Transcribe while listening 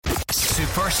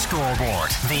Super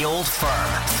Scoreboard. The Old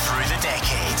Firm through the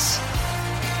decades.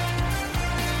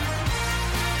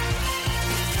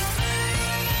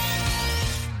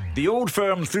 The Old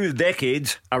Firm through the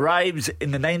decades arrives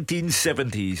in the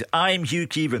 1970s. I'm Hugh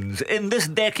Keevins. In this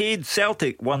decade,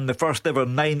 Celtic won the first ever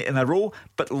 9 in a row,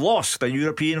 but lost a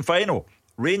European final.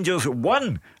 Rangers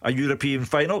won a European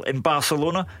final in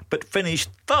Barcelona, but finished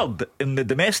third in the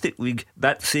domestic league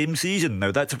that same season.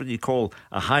 Now that's what you call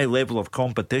a high level of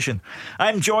competition.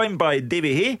 I'm joined by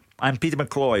Davy Hay. I'm Peter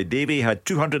McCloy. Davy had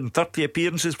 230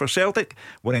 appearances for Celtic,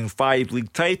 winning 5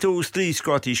 league titles, 3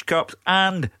 Scottish Cups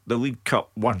and the League Cup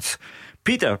once.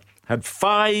 Peter had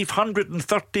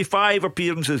 535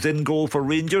 appearances in goal for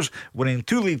Rangers, winning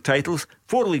 2 league titles,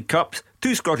 4 League Cups,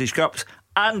 2 Scottish Cups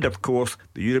and of course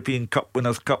the European Cup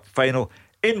Winners' Cup final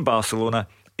in Barcelona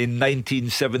in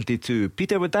 1972.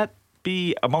 Peter, would that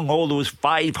be, among all those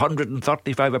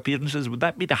 535 appearances, would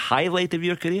that be the highlight of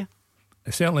your career?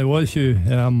 It certainly was, Hugh.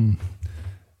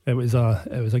 It was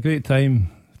a great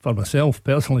time for myself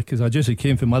personally, because I just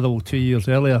came from Motherwell 2 years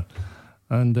earlier,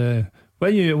 and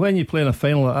when you play in a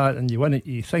final like that and you win it,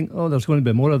 you think, oh, there's going to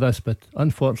be more of this, but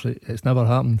unfortunately it's never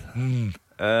happened.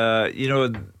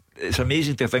 It's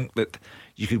amazing to think that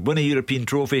you could win a European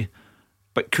trophy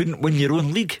but couldn't win your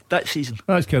own league that season.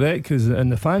 That's correct, because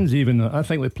and the fans, even, I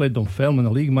think we played Dunfermline in a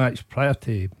league match prior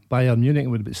to Bayern Munich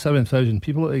with about 7,000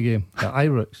 people at the game at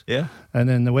Ibrox. Yeah. And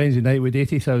then the Wednesday night with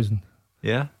 80,000.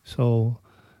 Yeah. So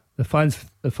the fans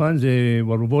were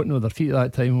voting with their feet at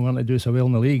that time and wanted to do so well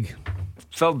in the league.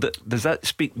 Phil, does that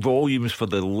speak volumes for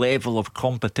the level of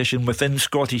competition within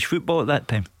Scottish football at that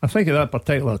time? I think at that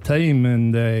particular time,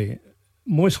 and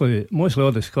mostly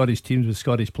all the Scottish teams with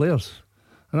Scottish players,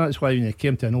 and that's why when you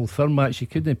came to an Old Firm match you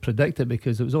couldn't predict it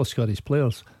because it was all Scottish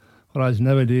players, whereas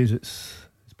nowadays it's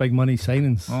big money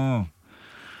signings. Oh,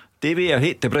 Davey, I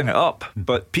hate to bring it up,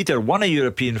 but Peter won a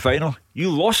European final.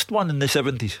 You lost one in the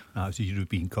 70s. That was a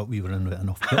European Cup we were in right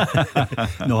enough.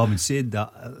 No, having said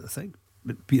that, I think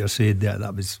Peter said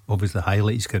that was obviously the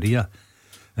highlight of his career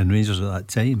in Rangers at that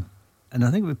time. And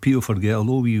I think what people forget,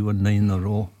 although we won 9 in a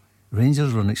row,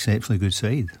 Rangers were an exceptionally good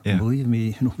side. Yeah. Believe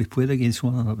me, we played against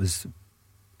one, and it was,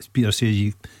 as Peter says,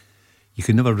 you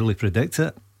could never really predict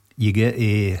it. You get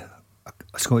a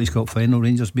Scottish Cup final,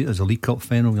 Rangers beat us, a League Cup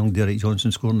final, young Derek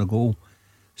Johnson scoring a goal.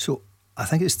 So I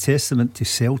think it's testament to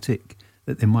Celtic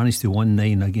that they managed to win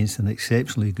 9 against an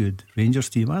exceptionally good Rangers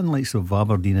team, and likes of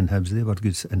Aberdeen and Hibs, they were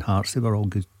good, and Hearts, they were all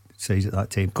good sides at that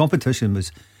time. Competition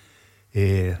was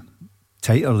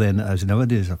tighter than it is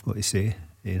nowadays, I've got to say.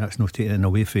 That's not taking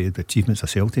away from the achievements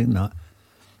of Celtic and that.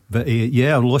 But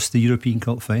I lost the European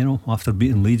Cup final after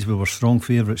beating Leeds. We were strong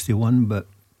favourites to win, but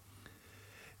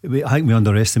I think we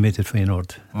underestimated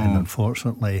Feyenoord, and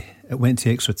unfortunately it went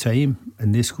to extra time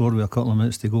and they scored with a couple of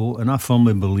minutes to go, and I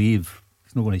firmly believe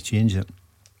it's not going to change it.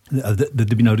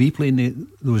 There'd been a replay in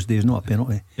those days, not a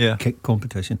penalty kick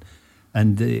competition,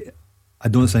 and I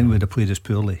don't think we'd have played as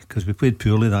poorly, because we played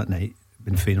poorly that night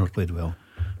when Feyenoord played well.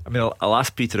 I mean, I'll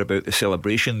ask Peter about the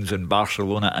celebrations in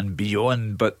Barcelona and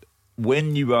beyond, but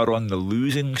when you are on the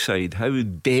losing side, how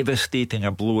devastating a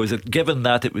blow is it, given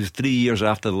that it was 3 years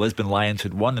after the Lisbon Lions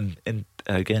had won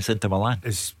against Inter Milan?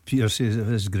 As Peter says, it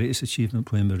was his greatest achievement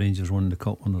playing with Rangers, won the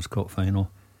Cup Winners' Cup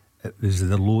final. It was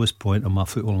the lowest point of my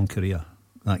footballing career,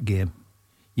 that game.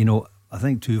 I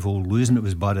think twofold, losing it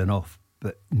was bad enough,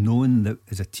 but knowing that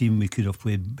as a team we could have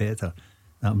played better,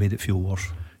 that made it feel worse.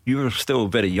 You were still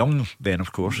very young then,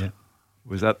 of course. Yeah.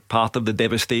 Was that part of the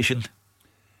devastation?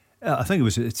 I think it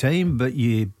was at the time, but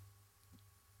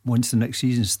once the next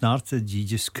season started, you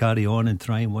just carry on and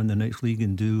try and win the next league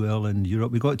and do well in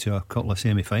Europe. We got to a couple of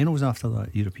semi-finals after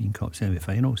that, European Cup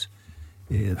semi-finals.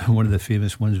 One of the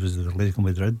famous ones was the Atletico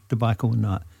Madrid debacle and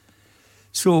that.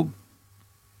 So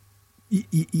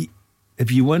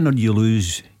if you win or you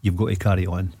lose, you've got to carry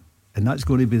on, and that's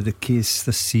going to be the case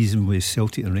this season with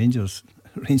Celtic and Rangers.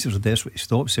 Rangers are desperate to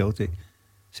stop Celtic.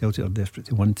 Celtic are desperate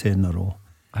to win 10 in a row.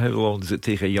 How long does it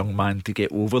take a young man to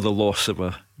get over the loss of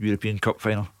a European Cup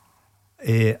final?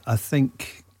 I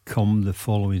think come the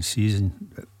following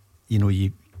season,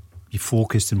 you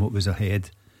focused on what was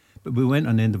ahead. But we went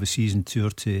on the end of a season tour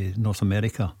to North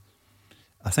America.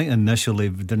 I think initially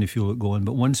we didn't feel it going,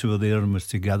 but once we were there and was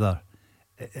together,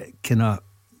 it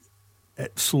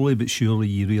slowly but surely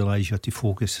you realise you have to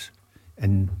focus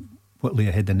and what lay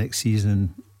ahead the next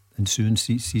season and soon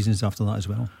seasons after that as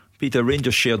well. Peter,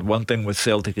 Rangers shared one thing with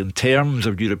Celtic in terms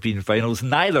of European finals.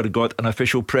 Neither got an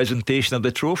official presentation of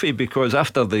the trophy, because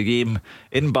after the game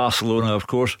in Barcelona, of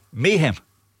course, mayhem.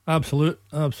 Absolute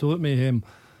mayhem.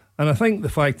 And I think the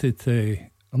fact that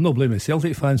I'm not blaming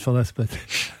Celtic fans for this, but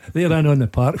they ran on the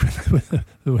park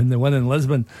when they won in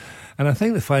Lisbon, and I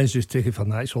think the fans just took it for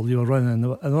natural. You were running and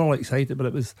they're all excited, but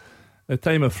it was the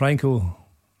time of Franco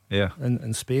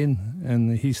in Spain,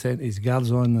 and he sent his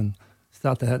guards on and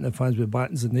started hitting the fans with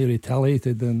batons, and they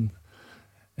retaliated, and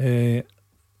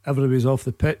everybody was off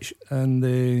the pitch, and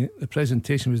the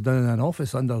presentation was done in an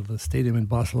office under the stadium in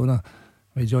Barcelona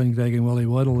by John Greig and Willie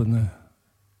Waddle and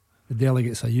the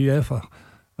delegates of UEFA,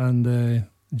 and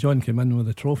John came in with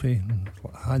a trophy and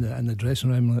had it in the dressing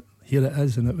room, like, here it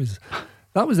is, and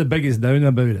that was the biggest down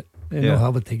about it,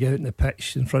 having to get out in the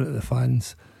pitch in front of the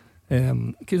fans,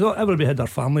 because everybody had their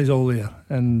families all there,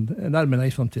 and that'd be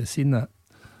nice for them to have seen that.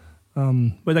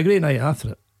 We had a great night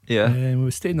after it. We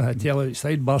were staying in a hotel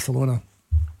outside Barcelona,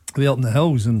 way up in the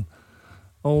hills, and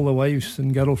all the wives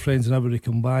and girlfriends and everybody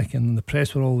come back, and the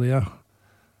press were all there,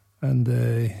 and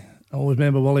I always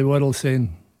remember Willie Waddle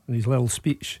saying in his little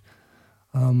speech,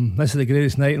 this is the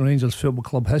greatest night in Rangers Football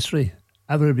Club history.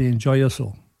 Everybody enjoy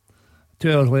yourself.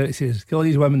 2 hours later he says, get all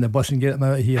these women in the bus and get them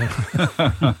out of here.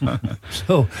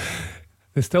 So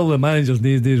it's still the managers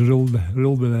these days ruled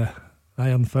with an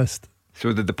iron fist.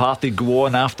 So did the party go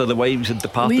on after the wives had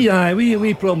departed?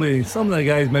 We probably, some of the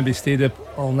guys maybe stayed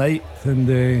up all night, and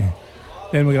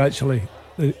then we actually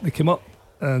they came up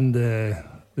and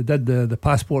they did the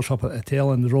passports up at the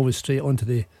hotel, and they drove us straight onto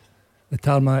the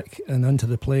tarmac and into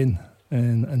the plane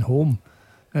and home,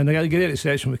 and I got a great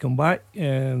reception. We come back,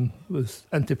 was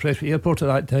into Prestwick Airport at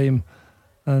that time,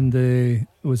 and it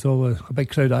was always a big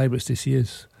crowd at Ibrox to see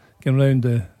us going round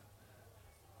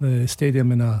the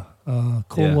stadium in a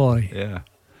coal lorry. Yeah,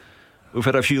 we've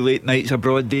had a few late nights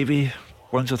abroad, Davy,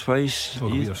 once or twice. No,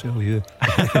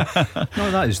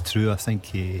 that is true. I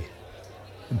think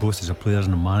both as a player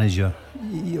and a manager,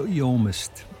 you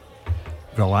almost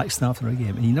relaxed after a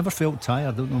game, and you never felt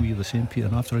tired. I don't know if you're the same, Peter.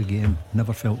 After a game,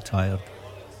 never felt tired.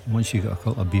 Once you got a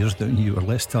couple of beers down, you were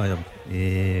less tired.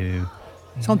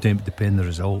 Sometimes it depended on the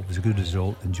result. It was a good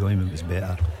result, enjoyment was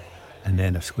better, and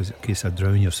then if it was a case of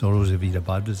drown your sorrows if you had a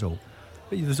bad result.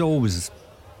 But it was always,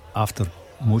 after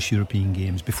most European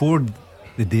games, before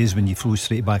the days when you flew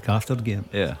straight back after the game,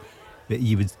 but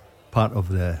you would, part of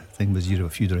the thing was you have a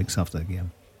few drinks after the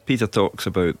game. Peter talks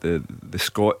about the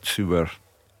Scots who were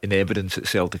in evidence at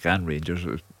Celtic and Rangers,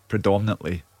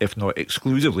 predominantly, if not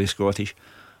exclusively, Scottish.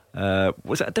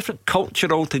 Was it a different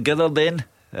culture altogether then,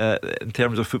 in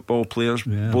terms of football players,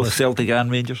 both Celtic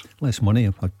and Rangers? Less money,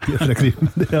 I agree.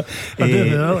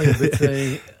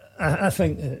 I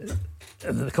think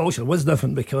the culture was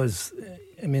different because,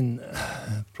 I mean,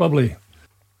 probably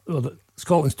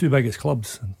Scotland's two biggest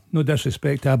clubs. No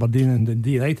disrespect to Aberdeen and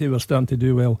Dundee United, were starting to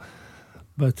do well,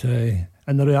 but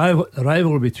and the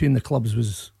rivalry between the clubs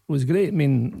was great. I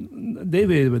mean,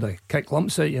 Davy would have kicked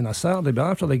lumps at you on a Saturday, but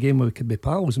after the game we could be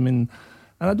pals. I mean,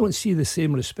 and I don't see the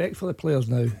same respect for the players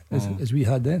now as we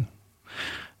had then.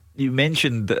 You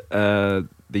mentioned the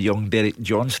young Derek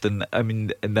Johnston. I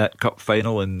mean, in that cup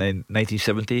final in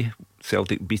 1970,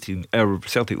 Celtic losing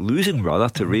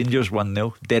to Rangers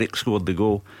 1-0. Derek scored the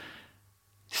goal.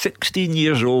 16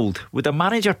 years old. Would a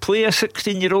manager play a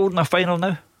 16-year-old in a final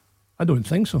now? I don't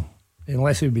think so,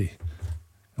 unless he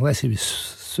was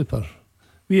super.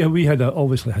 We had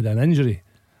obviously had an injury,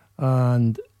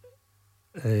 and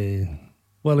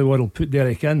Willie Waddle put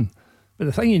Derek in. But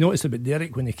the thing you noticed about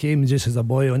Derek when he came just as a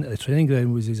boy onto the training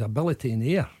ground was his ability in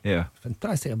the air. Yeah,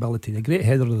 fantastic ability, a great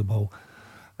header of the ball,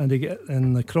 and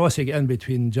the cross he got in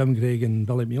between Jim Greig and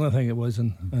Billy Meal, I think it was,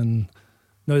 and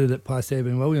now that it passed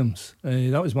Evan Williams.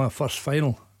 That was my first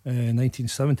final in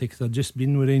 1970, because I'd just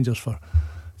been with Rangers for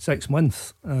 6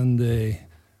 months, and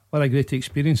what a great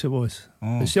experience it was.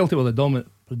 But Celtic were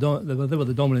they were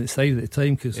the dominant side at the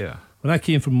time, because when I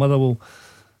came from Motherwell,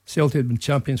 Celtic had been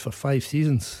champions for 5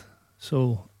 seasons.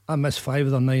 So I missed 5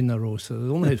 of their 9 in a row. So they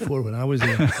only had 4 when I was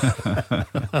there.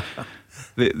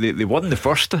 They won the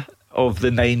first of the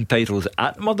 9 titles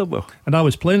at Motherwell, and I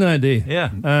was playing that day.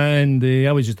 Yeah, and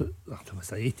I was just an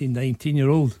 18,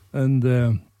 19-year-old, and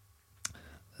the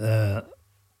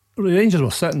Rangers were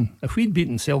sitting. If we'd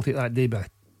beaten Celtic that day by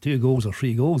 2 goals or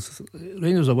 3 goals,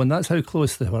 Rangers would won. That's how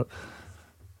close they were.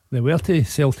 They were to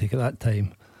Celtic at that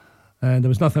time, and there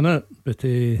was nothing in it. But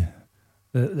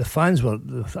the fans were.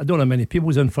 I don't know how many people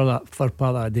was in for that third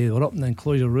part of that day. They were up in the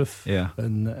enclosure roof. Yeah,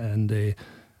 and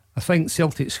I think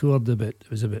Celtic scored it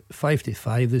was about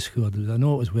 5-5 they scored. I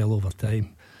know it was well over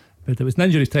time, but it was an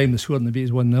injury time. They scored and they beat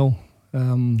us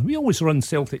 1-0. We always run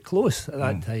Celtic close at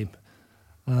that time.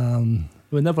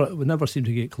 We never seemed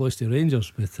to get close to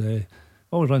Rangers, but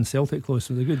always run Celtic close.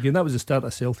 It was a good game. That was the start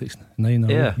of Celtic's 9.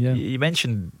 Yeah. Yeah. You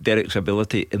mentioned Derek's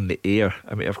ability in the air.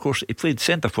 I mean, of course, he played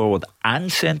centre forward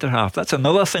and centre half. That's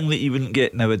another thing that you wouldn't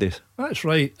get nowadays. That's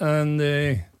right. And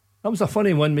that was a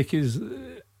funny one because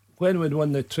when we'd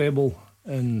won the treble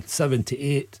in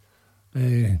 78,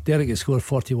 Derek had scored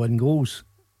 41 goals,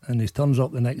 and he turns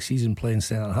up the next season playing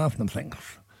centre half. And I'm thinking,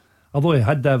 although he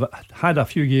had a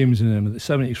few games in the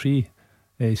 73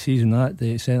 season at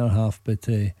the centre half, but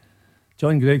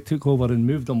John Gregg took over and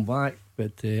moved him back.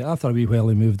 But after a wee while,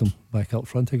 he moved him back up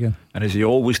front again. And as he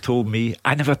always told me,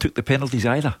 I never took the penalties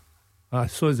either.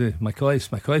 So is McCoy.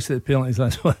 McCoy said the penalties.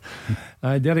 That's what.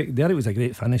 Derek was a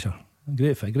great finisher,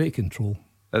 great control.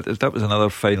 That was another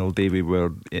final, Davy, where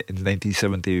in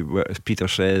 1970, where, as Peter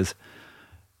says,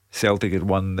 Celtic had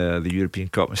won the European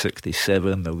Cup in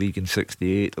 67, the league in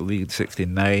 68, the league in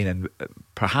 69, and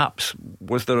perhaps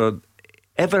was there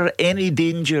ever any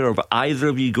danger of either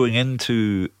of you going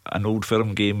into an Old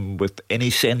Firm game with any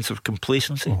sense of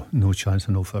complacency? Oh, no chance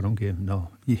in Old Firm game, no.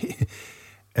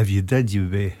 If you did,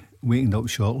 you'd be waking up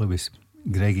shortly with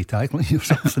Greggy tackling you or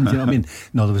something. Do you know what I mean?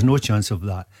 No, there was no chance of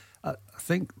that. I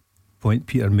think point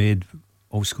Peter made,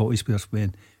 all Scottish players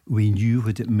playing, we knew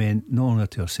what it meant, not only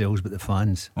to ourselves but the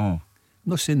fans. I'm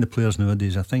not saying the players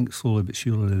nowadays, I think slowly but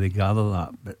surely they gather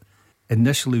that, but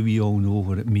initially we all know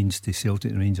what it means to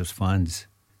Celtic and Rangers fans,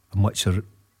 how much a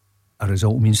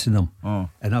result means to them.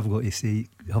 And I've got to say,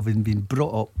 having been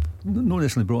brought up, not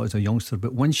necessarily brought up as a youngster,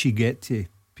 but once you get to,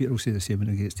 Peter will say the same when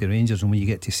he gets to Rangers, and when you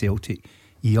get to Celtic,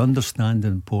 you understand the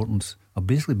importance of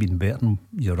basically being better than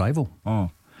your rival.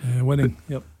 Winning.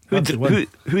 Yep.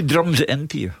 Who drums it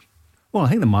into you? Well, I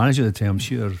think the manager at the time, I'm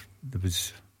sure there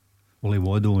was Willie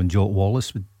Waddle and Jock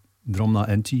Wallace would drum that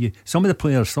into you. Some of the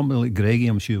players, somebody like Greggy,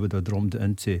 I'm sure would have drummed it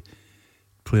into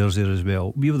players there as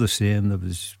well. We were the same. There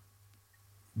was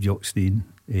Jock Stein,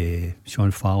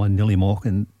 Sean Fallon, Nearly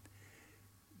Mockin.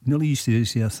 Nearly used to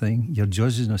say a thing: you're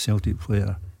judging a Celtic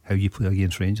player how you play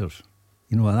against Rangers.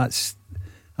 You know, that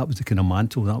was the kind of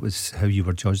mantle. That was how you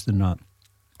were judged in that.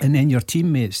 And then your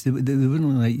teammates, they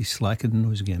wouldn't let you slacking in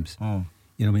those games. You know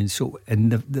what I mean? So,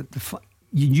 and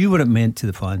you knew what it meant to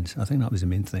the fans. I think that was the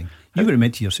main thing. You knew what it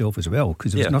meant to yourself as well,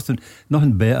 because there was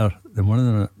nothing better than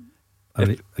winning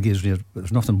against Rangers.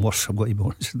 There's nothing worse, I've got to be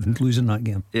honest, than losing that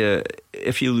game. Yeah,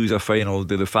 if you lose a final,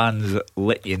 do the fans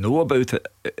let you know about it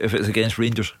if it's against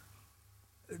Rangers?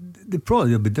 They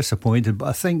probably will be disappointed, but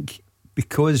I think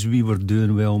because we were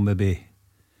doing well, maybe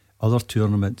other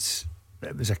tournaments,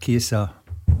 it was a case of,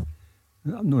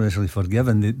 I'm not necessarily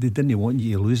forgiven, they didn't want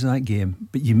you to lose that game,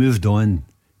 but you moved on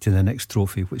to the next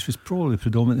trophy, which was probably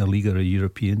predominantly a league or a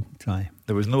European tie.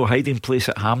 There was no hiding place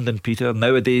at Hampden, Peter.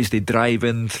 Nowadays they drive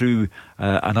in through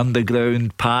an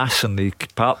underground pass and they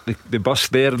park the bus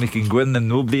there and they can go in and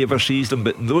nobody ever sees them.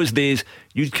 But in those days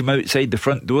you'd come outside the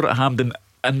front door at Hampden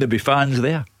and there'd be fans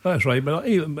there. That's right, but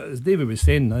as David was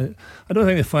saying, I don't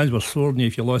think the fans were sore on you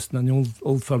if you lost in an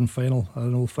Old Firm final or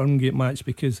an Old Firm gate match,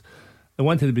 because they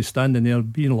wanted to be standing there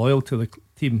being loyal to the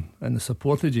team and they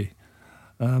supported you.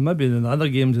 Maybe in other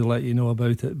games they'll let you know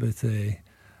about it, but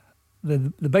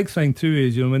the big thing too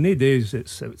is, you know, in these days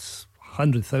it's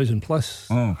 100,000 plus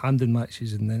Hampden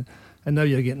matches, and now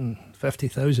you're getting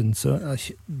 50,000, so a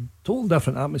total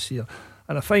different atmosphere.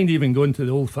 And I find even going to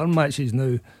the Old Firm matches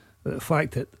now, the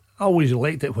fact that I always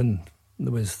liked it when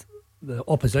there was the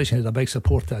opposition had a big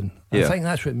support in. I think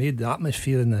that's what made the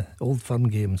atmosphere in the Old Firm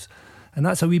games, and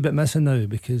that's a wee bit missing now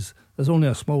because there's only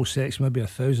a small section, maybe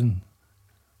 1,000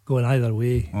 going either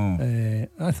way.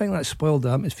 I think that spoiled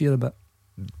the atmosphere a bit.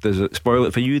 Does it spoil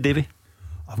it for you, Davy?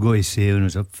 I've got to say, when it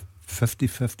was a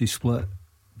 50-50 split,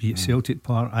 be it Celtic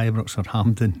Park, Ibrox or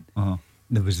Hampden,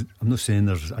 there was, I'm not saying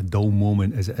there's a dull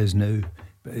moment as it is now,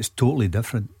 but it's totally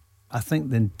different. I think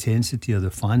the intensity of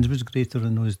the fans was greater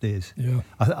in those days.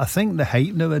 I think the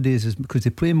hype nowadays is because they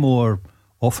play more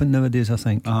often nowadays, I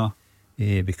think,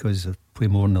 because they play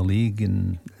more in the league,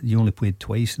 and you only played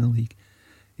twice in the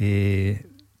league.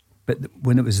 But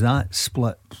when it was that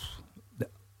split,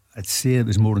 I'd say it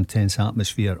was more intense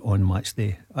atmosphere on match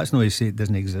day. That's not to say it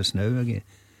doesn't exist now again,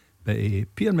 but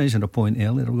Peter mentioned a point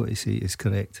earlier, I've got to say is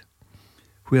correct,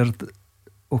 where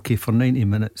for 90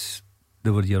 minutes they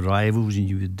were your rivals and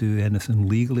you would do anything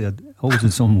legally. I'd always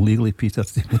did something legally, Peter,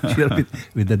 to make sure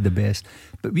we did the best.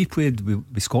 But we played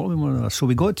with Scotland with one another, so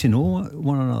we got to know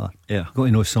one another. Got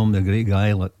to know some of the great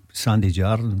guy like Sandy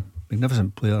Jardine,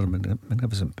 magnificent player,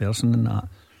 magnificent person in that.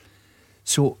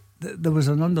 So there was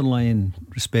an underlying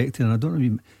respect, and I don't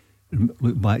know if you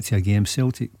look back to a game.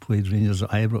 Celtic played Rangers at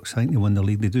Ibrox. I think they won the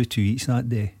league. They do 2 each that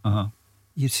day.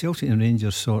 You had Celtic and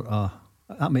Rangers sort of,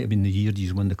 that might have been the year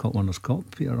you won the Cup Winners'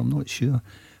 Cup, Peter, I'm not sure,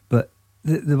 but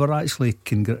they were actually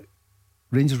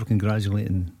Rangers were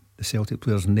congratulating the Celtic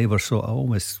players, and they were sort of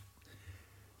almost,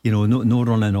 no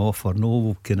running off or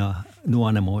no kind of no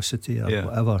animosity or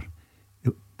whatever.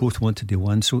 They both wanted to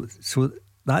win. So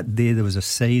that day there was a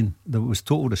sign. There was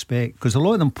total respect, because a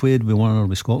lot of them played with one another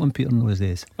with Scotland, Peter, in those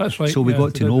days. That's right. So we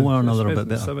got to know one another a bit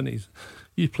better. 70s.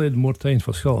 You played more times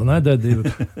for Scotland than I did,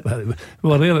 David. We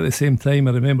were there at the same time.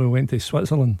 I remember we went to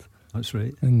Switzerland. That's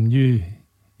right. And you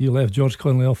left George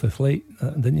Connolly off the flight,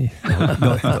 didn't you?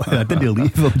 no, I didn't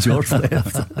leave him. George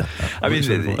left. I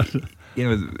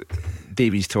mean,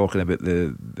 Davy's talking about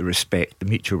the respect, the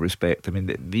mutual respect. I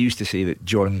mean, they used to say that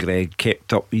John Greig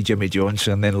kept up with Jimmy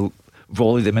Johnson and then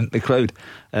volleyed him into the crowd.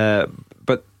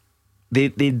 But they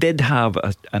did have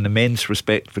an immense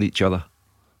respect for each other.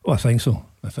 Oh, I think so.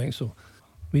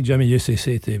 Me, Jimmy used to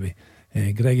say to me,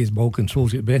 Greggy's ball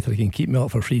control's get better, he can keep me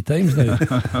up for 3 times now.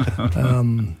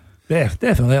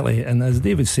 Definitely. And as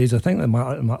David says, I think that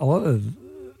a lot of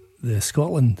the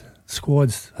Scotland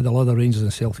squads had a lot of Rangers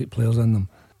and Celtic players in them.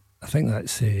 I think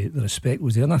that's the respect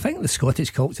was there. And I think the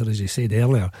Scottish culture, as you said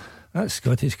earlier, that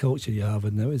Scottish culture you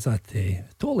have now is that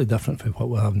totally different from what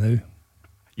we have now.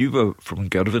 You were from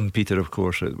Girvan, Peter, of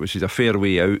course, which is a fair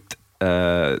way out.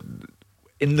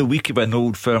 In the week of an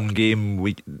Old Firm game,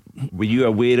 were you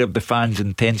aware of the fans'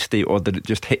 intensity, or did it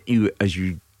just hit you as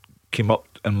you came up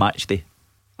on match day?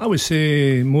 I would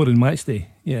say more than match day.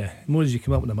 Yeah, more as you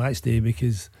come up on the match day,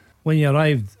 because when you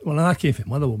arrived, when I came from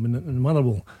Motherwell, in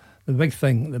Motherwell, the big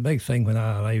thing when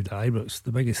I arrived at Ibrox,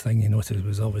 the biggest thing you noticed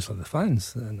was obviously the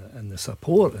fans and the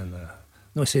support and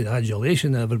not say the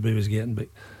adulation that everybody was getting, but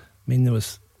I mean you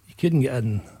couldn't get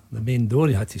in the main door.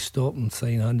 You had to stop and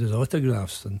sign hundreds of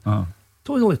autographs and.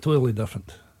 Totally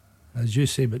different, as you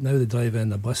say. But now they drive in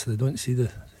the bus, they don't see them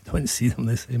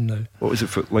the same now. What was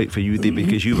it like for you, Dave?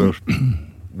 Because you were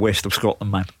west of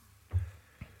Scotland man.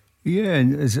 Yeah,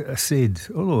 and as I said,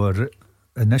 although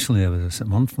initially I was a St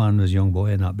Mirren fan, I was a young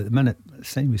boy and that, but the minute I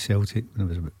signed with Celtic when I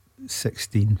was about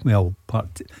 16,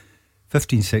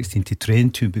 15, 16 to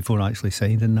train to before I actually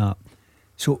signed in that.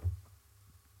 So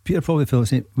Peter probably felt the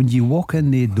same. When you walk in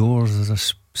the doors, there's a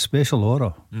special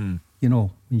aura.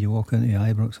 When you walk into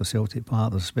Ibrox or Celtic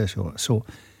Park, there's a special. So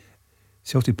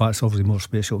Celtic Park's obviously more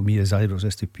special to me as Ibrox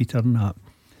is to Peter and that.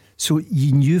 So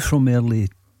you knew from early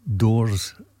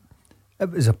doors it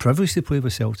was a privilege to play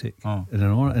with Celtic and an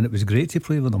honour, and it was great to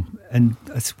play with them. And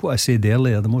that's what I said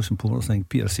earlier. The most important thing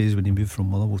Peter says when he moved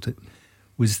from Motherwell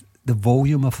was the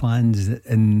volume of fans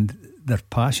and their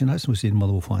passion. That's not saying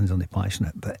Motherwell fans aren't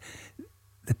passionate, but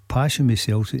the passion with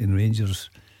Celtic and Rangers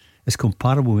is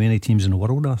comparable with any teams in the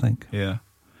world, I think. Yeah.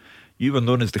 You were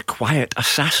known as the quiet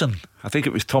assassin. I think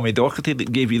it was Tommy Docherty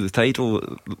that gave you the title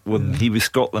when he was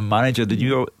Scotland manager. Did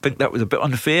you think that was a bit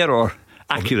unfair or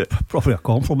accurate? Probably a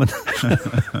compliment.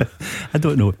 I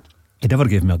don't know. He never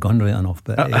gave me a gun right enough,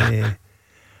 but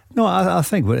no, I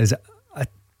think what it is,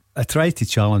 I try to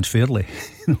challenge fairly.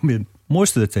 I mean,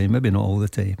 most of the time, maybe not all the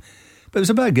time. But it was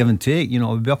a bit of give and take.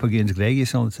 I'd be up against Greggy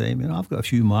some of the time. I've got a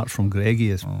few marks from Greggy,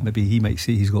 as maybe he might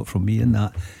say he's got from me in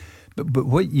that. But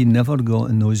what you never got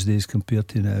in those days compared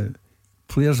to now,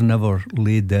 players never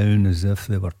laid down as if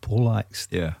they were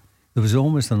poleaxed. Yeah. There was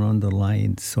almost an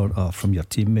underlying sort of from your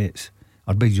teammates.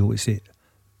 Our big joke would say,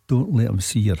 don't let them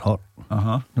see you're hurt.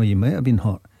 No, you might have been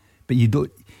hurt, but you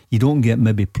don't get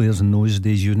maybe players in those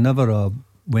days. You never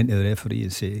went to the referee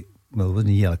and say, well, it wasn't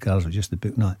a yellow card, it was just the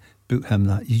book him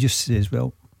that. You just says,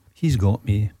 well, he's got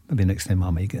me, maybe next time I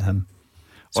might get him.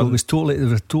 So there was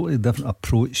a totally different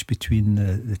approach between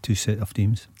the two set of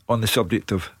teams. On the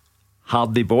subject of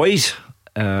Hardy boys,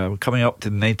 coming up to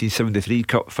the 1973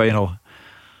 Cup final,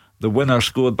 the winner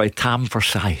scored by Tam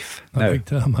Forsyth. Big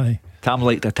Tam, aye. Tam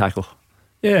liked a tackle.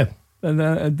 Yeah,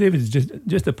 and David's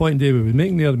just the point David was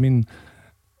making there. I mean,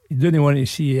 you didn't want to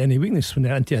see any weakness when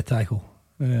they're into a tackle.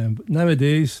 But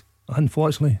nowadays,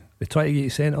 unfortunately, they try to get you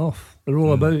sent off, they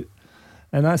roll about,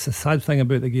 and that's the sad thing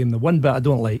about the game. The one bit I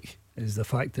don't like is the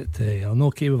fact that I'm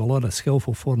okay with a lot of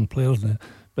skillful foreign players now,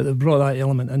 but they've brought that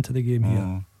element into the game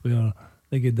here, where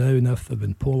they get down if they've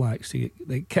been poleaxed, they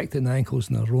get kicked in the ankles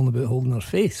and they're rolling about holding their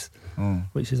face,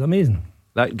 which is amazing.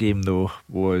 That game, though,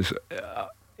 was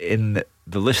in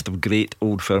the list of great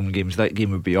Old Firm games. That game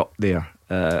would be up there.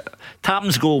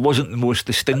 Tam's goal wasn't the most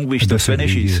distinguished of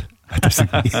finishes. I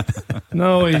disagree.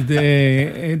 No,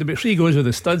 he'd about 3 goes with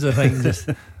the studs, I think,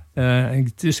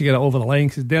 just to get it over the line,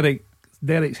 because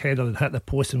Derek's header had hit the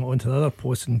post and went onto the other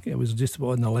post, and it was just about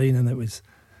on the line, and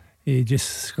he just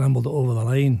scrambled it over the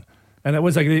line. And it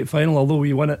was a great final, although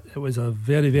we won it. It was a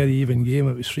very, very even game.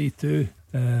 It was 3-2.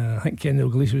 I think Kenny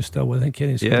Dalglish was still with. I think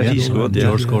Kenny scored. Yeah, he scored.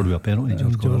 George scored with a penalty.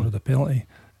 George with a penalty.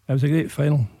 It was a great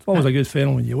final. It's always a good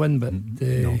final when you win, but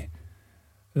No.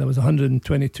 there was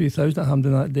 122,000 at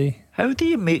Hampden that day. How do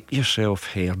you make yourself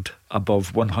heard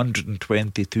above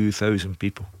 122,000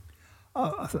 people?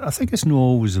 I think it's not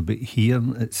always about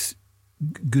hearing. It's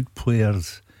good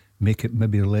players make it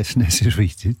maybe less necessary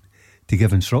to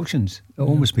give instructions. It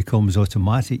almost becomes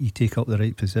automatic. You take up the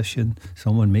right position,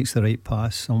 someone makes the right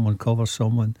pass, someone covers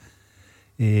someone.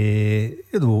 There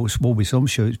will be some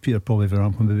shouts. Peter probably, for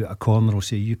example, maybe at a corner will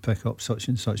say you pick up such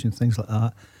and things like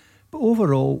that. But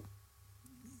overall,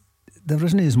 there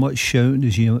isn't as much shouting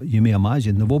as you may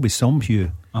imagine. There will be some,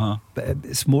 Hugh, but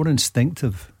it's more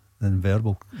instinctive than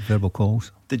verbal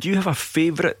calls. Did you have a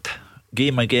favourite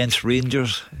game against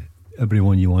Rangers?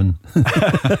 Everyone you won.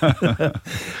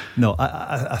 No,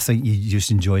 I think you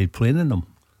just enjoyed playing in them,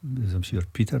 as I'm sure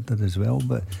Peter did as well.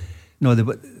 But no, they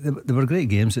were great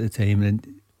games at the time, and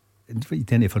what you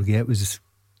tend to forget was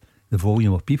the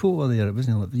volume of people were there. It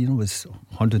wasn't, it was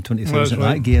 120,000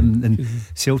 right. that game, and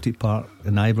Celtic Park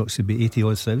in Ibrox would be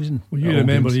 80,000. Well, you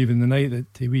remember games. Even the night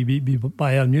that we beat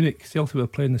Bayern Munich, Celtic were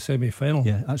playing the semi-final.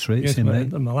 Yeah, that's right. Yes, same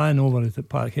night. Milan over at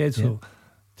Parkhead. So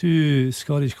two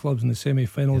Scottish clubs in the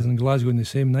semi-finals in Glasgow in the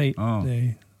same night.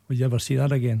 Would you ever see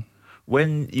that again?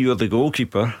 When you're the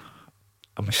goalkeeper,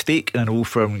 a mistake in an Old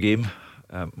Firm game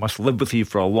must live with you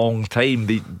for a long time.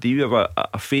 Do you have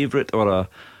a favourite or a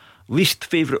least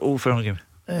favourite Old Firm game?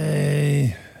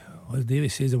 As Davey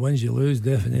says, the ones you lose,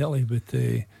 definitely. But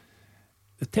the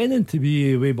tending to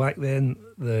be way back then,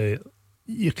 the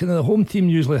home team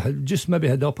usually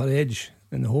had upper edge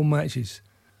in the home matches.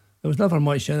 There was never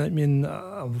much in it. I mean,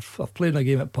 I've played in a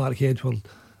game at Parkhead where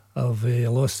I've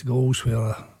lost goals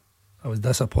where I was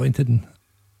disappointed, and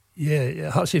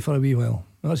it hurts you for a wee while.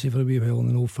 It hurts you for a wee while in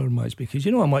an Old Firm match, because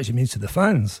you know how much it means to the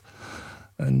fans,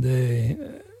 and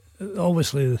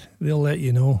obviously they'll let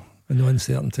you know in no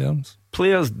uncertain terms.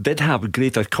 Players did have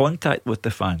greater contact with the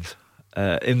fans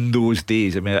in those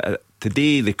days. I mean,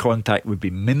 today the contact would be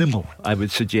minimal, I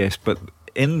would suggest, but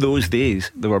in those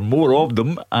days there were more of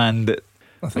them, and there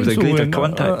was a greater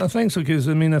contact. I think so, because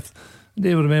I mean, if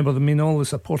they remember, I mean, all the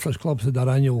supporters clubs had their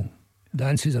annual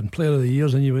dances and Player of the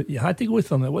Years, and you had to go with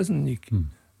them. It wasn't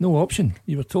no option.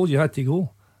 You were told you had to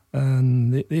go,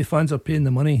 and the fans are paying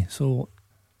the money, so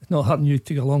it's not hurting you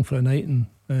to go along for a night and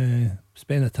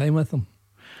spend the time with them.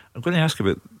 I'm going to ask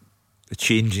about the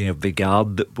changing of the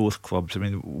guard at both clubs. I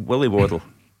mean, Willie Waddle,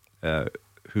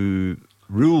 who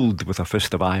ruled with a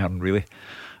fist of iron, really,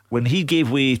 when he gave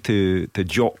way to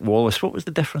Jock Wallace, what was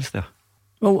the difference there?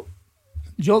 Well,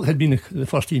 Jock had been the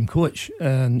first team coach,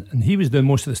 and he was doing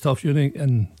most of the stuff,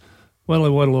 and Willie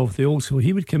Waddle of the old, so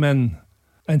he would come into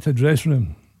the dressing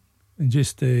room and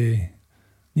just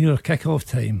near kick-off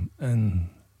time and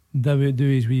do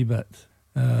his wee bit.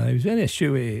 He was very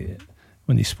astute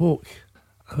when he spoke.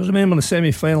 I remember the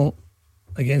semi-final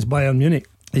against Bayern Munich,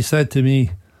 he said to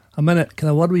me, "A minute, can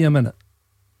I word with you a minute?"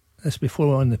 This before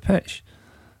we were on the pitch,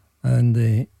 and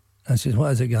I said,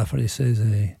 "What is it, Gaffer?" He says,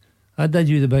 "I did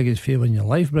you the biggest favour in your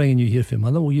life bringing you here from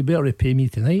Mother. Well, you better repay me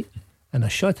tonight, and a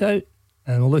shutout,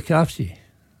 and we'll look after you."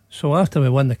 So after we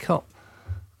won the cup,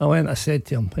 I said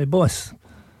to him, "Hey boss,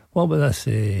 what about this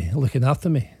looking after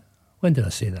me?" "When did I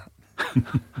say that?"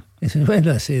 He said, "When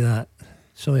did I say that?"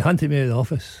 So he hunted me out of the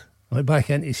office. I went back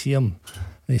in to see him,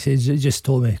 and he said, "He just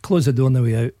told me, close the door on the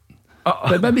way out."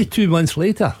 But maybe 2 months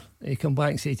later, he come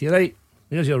back and say to you, "Right,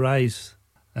 there's your rise,"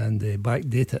 and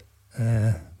backdate it.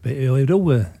 But he ruled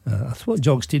with, I thought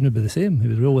Jock's team would be the same. He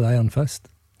would rule with iron fist.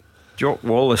 Jock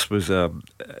Wallace was,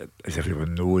 as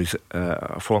everyone knows,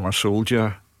 a former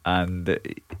soldier, and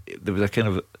there was a kind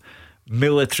of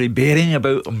military bearing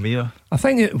about him. Yeah, I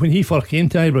think when he first came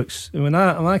to Ibrox, when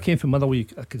I came from Motherwell,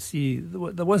 I could see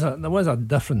there was a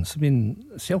difference. I mean,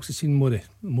 Celtic seemed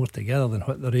more together than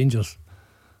what the Rangers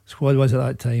squad was at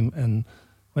that time. And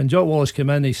when Jock Wallace came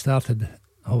in, he started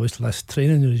obviously this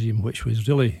training regime, which was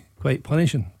really quite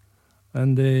punishing,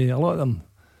 and a lot of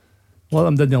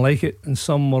them didn't like it, and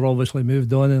some were obviously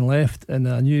moved on and left, and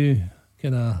a new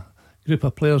kind of group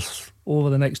of players over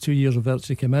the next 2 years of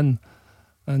virtually came in,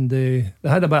 and they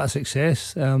had a bit of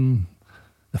success. The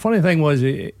funny thing was,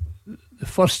 the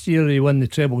first year he won the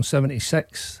treble in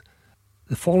 76,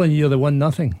 the following year they won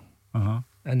nothing, and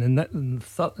the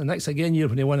next year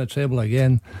when he won a treble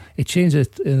again, he changed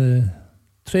the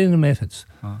training methods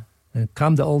and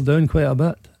calmed it all down quite a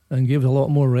bit and gave a lot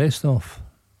more rest off.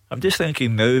 I'm just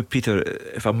thinking now, Peter,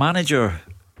 if a manager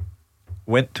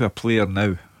went to a player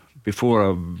now before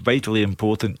a vitally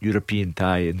important European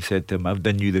tie and said to him, "I've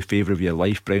done you the favour of your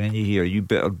life bringing you here, you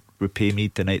better repay me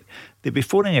tonight," they'd be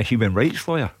phoning a human rights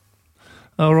lawyer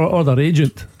or their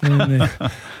agent.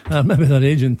 Maybe their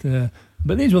agent.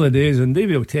 But these were the days, and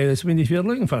Davey will tell us, I mean, if you're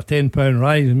looking for a £10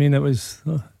 rise, I mean, it was,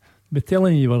 be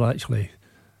telling you were actually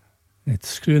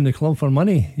screwing the club for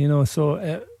money, you know.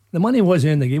 So the money was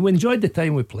in the game. We enjoyed the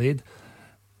time we played.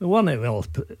 We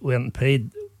weren't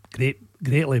paid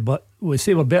greatly, but we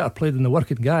say we're better played than the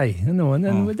working guy, you know, and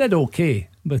then we did okay.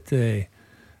 But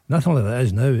nothing like that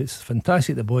is now. It's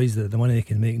fantastic, the boys, the money they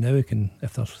can make now. Can,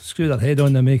 if they screw their head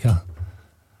on, they make a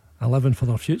living for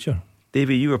their future.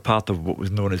 Davey, you were part of what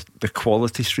was known as the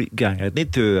Quality Street Gang. I'd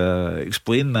need to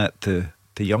explain that to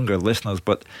younger listeners,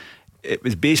 but it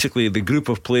was basically the group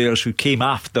of players who came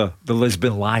after the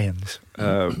Lisbon Lions.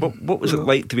 What was it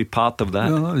like to be part of that?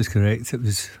 No, that was correct. I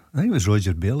think it was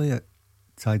Roger Bailey that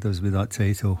tagged us with that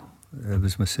title. It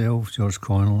was myself, George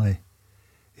Connolly,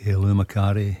 Lou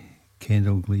Macari,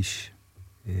 Kendall Gleish,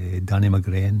 Danny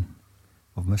McGrain.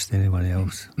 I've missed anyone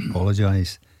else.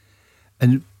 Apologise.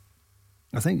 And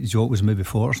I think Jock was maybe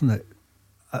fortunate.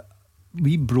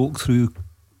 We broke through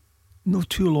not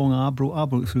too long. I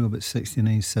broke through about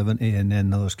 69, 70, and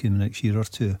then others came the next year or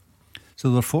two. So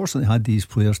they were fortunate they had these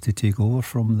players to take over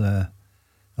from the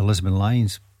Lisbon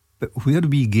Lions. But where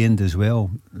we gained as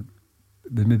well,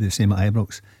 maybe the same at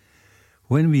Ibrox,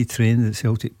 when we trained at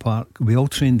Celtic Park, we all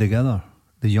trained together,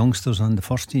 the youngsters and the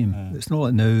first team. It's not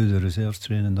like now the reserves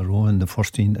train on their own, the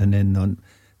first team, and then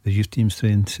the youth teams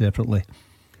trained separately.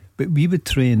 But we would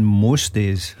train most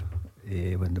days,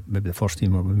 when maybe the first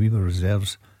team or when we were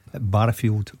reserves, at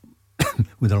Barrafield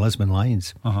with the Lisbon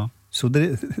Lions. So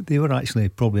they were actually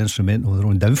probably instrumental in their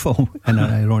own downfall in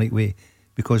an ironic way,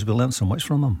 because we learnt so much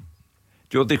from them.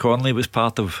 Geordie Conley was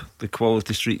part of the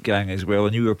Quality Street Gang as well,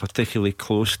 and you were particularly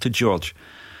close to George.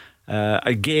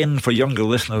 Again, for younger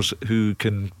listeners who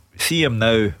can see him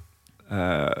now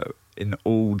in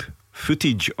old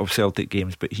footage of Celtic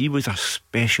games, but he was a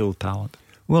special talent.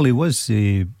 Well, he was.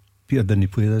 Peter didn't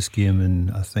play this game in,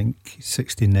 I think,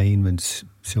 69 when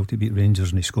Celtic beat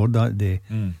Rangers and he scored that day.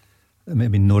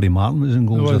 Maybe Norrie Martin was in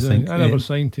goals, I think. I never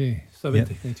signed to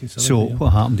 1970. So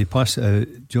what happened? He passed it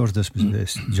out. George dismissed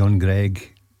this. John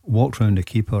Gregg walked round the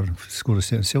keeper, scored a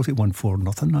set. Celtic won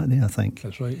 4-0 that day, I think.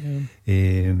 That's right,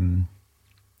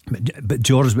 But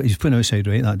George, he was playing outside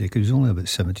right that day because he was only about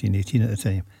 17, 18 at the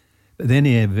time. But then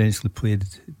he eventually played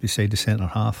beside the centre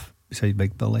half, beside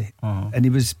Big Billy. And he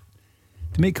was,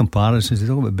 to make comparisons, they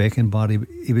talk about Beckenbauer,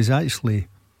 he was actually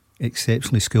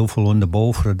exceptionally skillful on the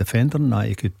ball for a defender, and that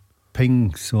he could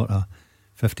ping sort of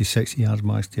 50, 60 yards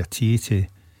max to a tee to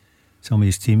some of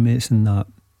his teammates and that.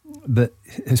 But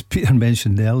as Peter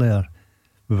mentioned earlier,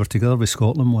 we were together with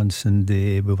Scotland once, and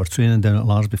we were training down at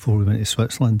Lars before we went to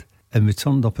Switzerland, and we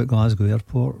turned up at Glasgow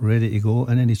Airport ready to go,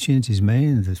 and then he changed his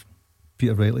mind, as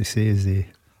Peter rightly says.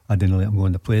 I didn't let him go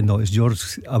on the plane. No, it's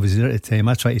George. I was there at the time.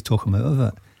 I tried to talk him out of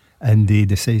it, and he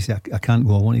decides, I can't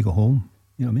go, I want to go home.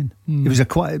 You know what I mean? He was a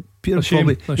quiet Peter. A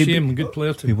shame, good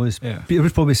player too. He was. Yeah. Peter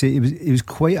would probably say he was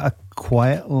quite a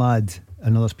quiet lad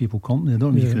in other people's company. I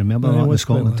don't know if you can remember that on the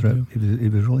Scotland trip. He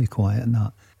was really quiet in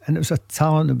that, and it was a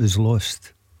talent that was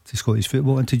lost to Scottish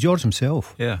football and to George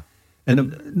himself. Yeah.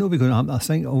 And nobody going to happen. I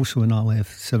think also when I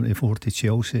left 74 to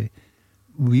Chelsea,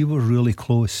 we were really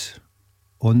close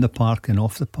on the park and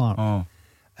off the park.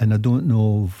 And I don't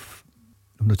know if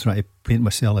I'm not trying to paint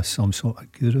myself as some sort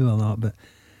of guru or that, but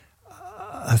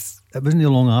it wasn't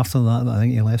long after that I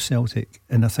think he left Celtic,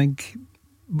 and I think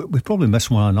we probably missed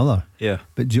one another. Yeah.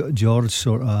 But George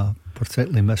sort of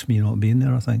particularly missed me not being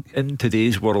there, I think. In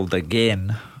today's world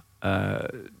again,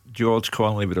 George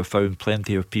Connolly would have found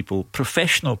plenty of people,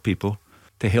 professional people,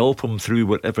 to help him through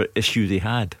whatever issues he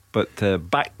had. But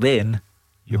back then,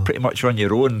 you're pretty much on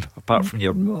your own, apart from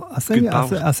your good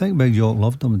pals. I think Big Jock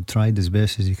loved him and tried as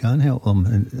best as he can help them,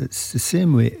 and it's the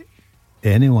same way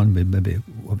anyone would maybe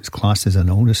what's classed as an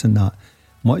illness and that.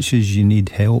 Much as you need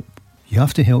help, you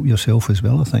have to help yourself as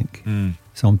well, I think,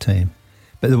 sometime.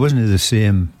 But there wasn't the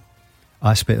same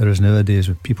aspect there is nowadays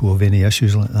with people with any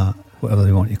issues like that, whatever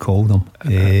they want to call them.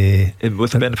 And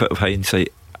with the benefit of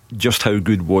hindsight, just how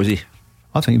good was he?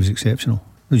 I think he was exceptional.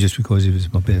 Not just because he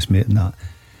was my best mate and that.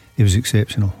 He was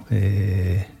exceptional.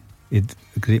 He had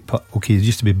a great okay, it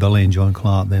used to be Billy and John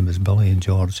Clark, then it was Billy and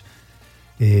George.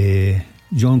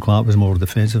 John Clark was more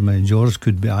defensive man. George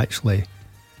could be actually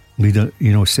leader,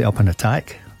 set up an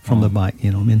attack from the back,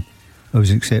 you know what I mean? He was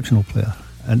an exceptional player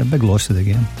and a big loss to the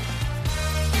game.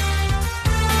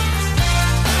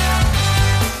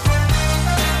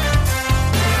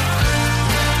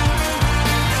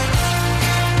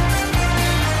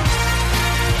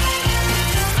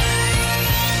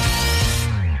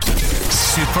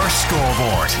 Super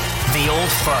Scoreboard, the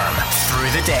Old Firm through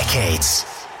the decades.